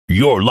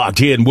You're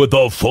locked in with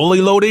the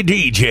fully loaded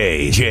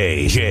DJ.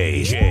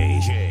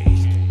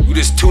 You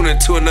just tune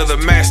into another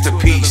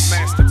masterpiece.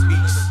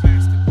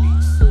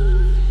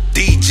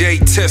 DJ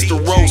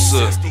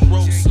Testarossa.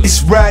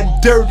 It's riding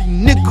dirty,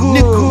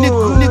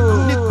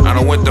 nigga. I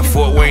done went to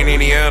Fort Wayne,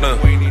 Indiana.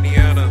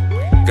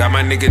 Got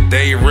my nigga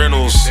Dave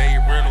Reynolds.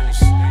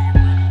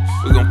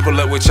 We gon' pull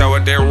up with y'all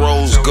at that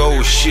Rose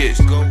Gold shit.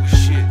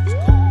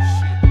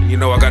 You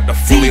know I got the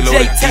fully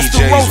loaded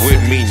DJs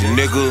with me,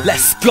 nigga.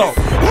 Let's go.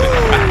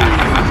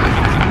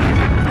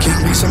 King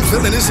Reese, I'm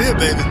feeling this here,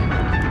 baby.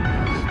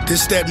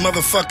 This that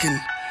motherfucking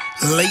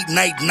late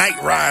night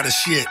rider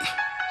shit.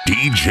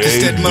 DJ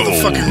This that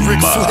motherfucking Ric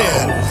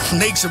Flair,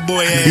 Nature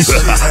Boy ass shit.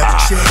 Type of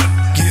chick,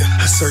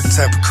 yeah, a certain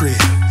type of crib,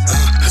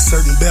 a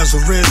certain bezel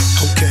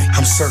wrist. Okay,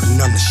 I'm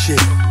certain I'm the shit.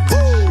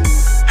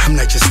 I'm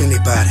not just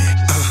anybody.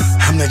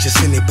 I'm not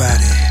just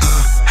anybody.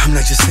 I'm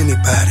not just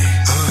anybody.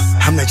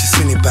 I'm not just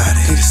anybody.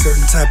 Need a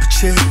certain type of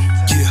chick,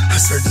 yeah, a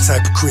certain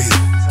type of crib,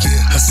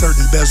 yeah, a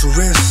certain bezel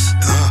wrist.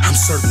 I'm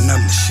certain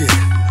I'm the shit.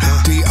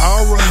 The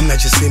aura. I'm not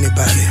just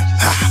anybody.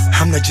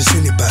 I'm not just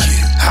anybody.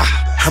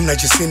 I'm not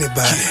just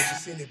anybody.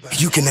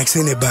 You can ask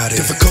anybody.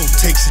 Difficult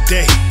takes a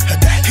day,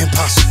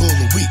 impossible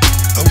a week.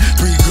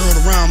 Bring a girl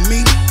around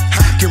me,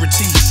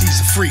 guarantee she's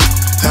a freak.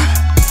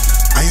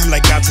 I am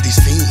like God to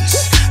these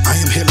fiends. I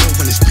am Hitler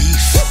when it's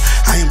beef.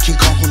 I am King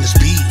Kong when it's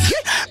beat.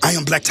 I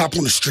am Blacktop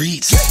on the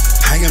streets.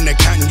 I am that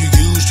cotton you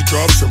use to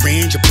draw a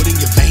syringe and put in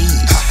your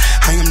veins.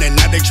 I am that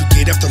knot that you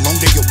get after a long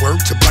day of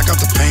work to block out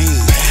the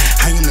pain.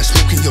 I am that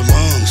smoke in your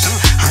lungs.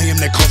 I am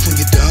that cough when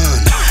you're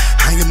done.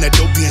 I am that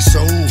dope being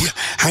sold.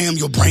 I am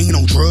your brain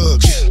on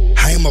drugs.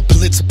 I am a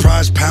Pulitzer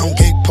Prize pound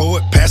cake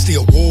poet, pass the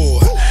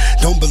award.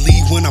 Don't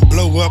believe when I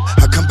blow up,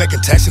 I come back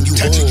and taxing you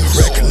all.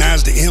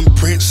 Recognize the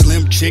imprint,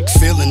 slim chick,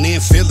 feeling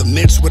in, feel the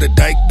midst with a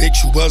dyke bitch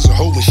who was a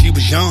hoe when she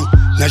was young.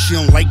 Now she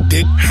don't like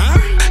dick.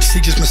 She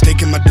just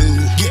mistaken my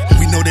dude.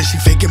 We know that she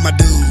faking my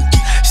dude.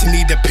 She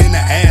need to pin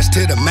her ass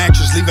to the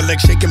mattress, leave her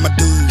leg shaking my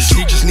dude.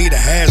 She just need a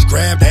ass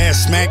grabbed,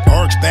 ass smacked,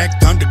 arch back,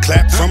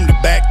 thunderclap from the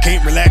back.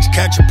 Can't relax,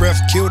 catch your breath,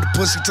 kill the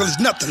pussy till there's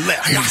nothing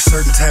left. I need a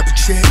certain type of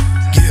chick,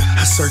 yeah,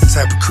 a certain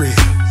type of crib,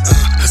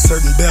 a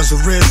certain bezel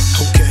wrist.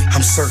 Okay,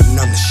 I'm certain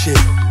I'm the shit.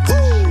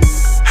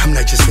 I'm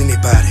not just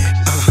anybody.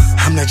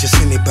 I'm not just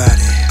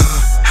anybody.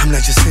 I'm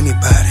not just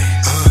anybody.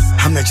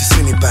 I'm not just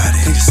anybody.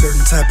 Need a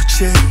certain type of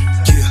chick,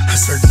 yeah, a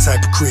certain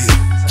type of crib,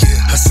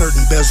 yeah, a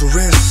certain bezel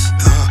wrist.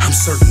 I'm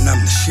certain I'm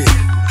the shit.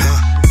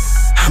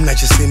 I'm not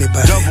just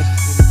anybody.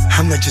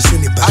 I'm not just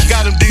anybody. I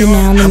got him You're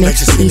now in the I'm mix not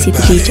just with Easy the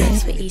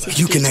anybody. DJ.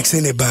 You can ask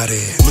anybody.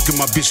 Look at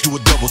my bitch do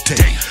a double take.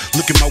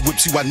 Look at my whip,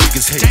 see why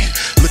niggas hate.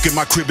 Look at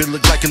my crib, it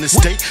look like an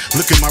estate.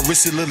 Look at my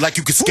wrist, it look like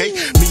you can skate.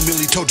 Me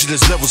Millie told you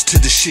there's levels to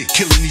the shit.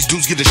 Killing these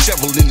dudes, get a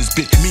shovel in this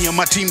bitch. Me and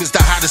my team is the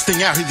hottest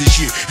thing out here this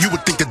year. You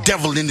would think the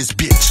devil in this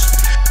bitch.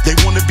 They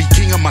wanna be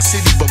king of my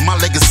city, but my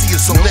legacy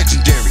is so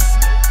legendary.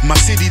 My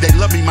city, they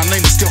love me, my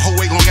name is still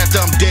Ho-Way long after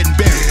I'm dead and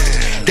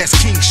buried. That's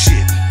king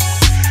shit.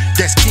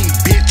 That's king,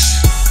 bitch.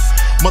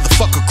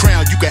 Motherfucker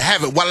crown, you can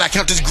have it while I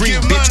count this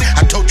green, bitch.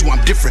 I told you I'm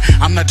different,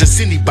 I'm not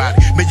just anybody.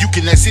 Man, you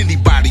can ask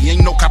anybody,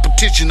 ain't no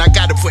competition, I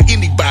got it for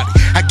anybody.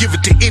 I give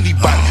it to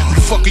anybody. Who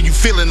the fuck are you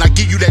feeling? I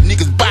give you that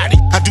nigga's body.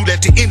 I do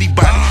that to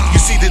anybody. You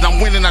see that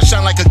I'm winning, I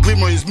shine like a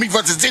glimmer. It's me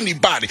versus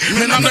anybody.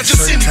 Man, I'm not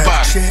just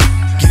anybody.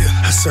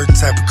 Yeah, a certain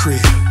type of crib,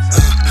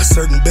 a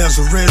certain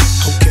bezel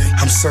wrist. Okay,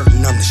 I'm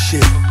certain I'm the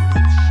shit.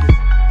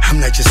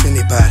 I'm not just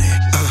anybody.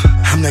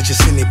 I'm not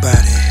just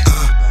anybody.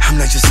 I'm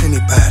not just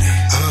anybody.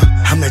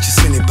 I'm not just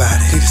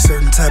anybody. Need a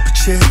certain type of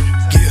chick,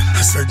 yeah,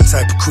 a certain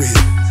type of crib,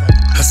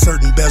 a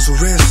certain bezel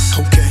wrist.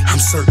 Okay, I'm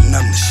certain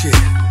I'm the shit.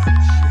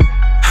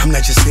 I'm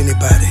not just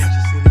anybody.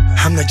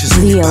 I'm not just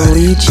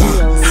anybody.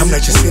 I'm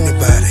not just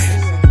anybody.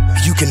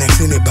 You can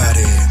ask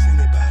anybody.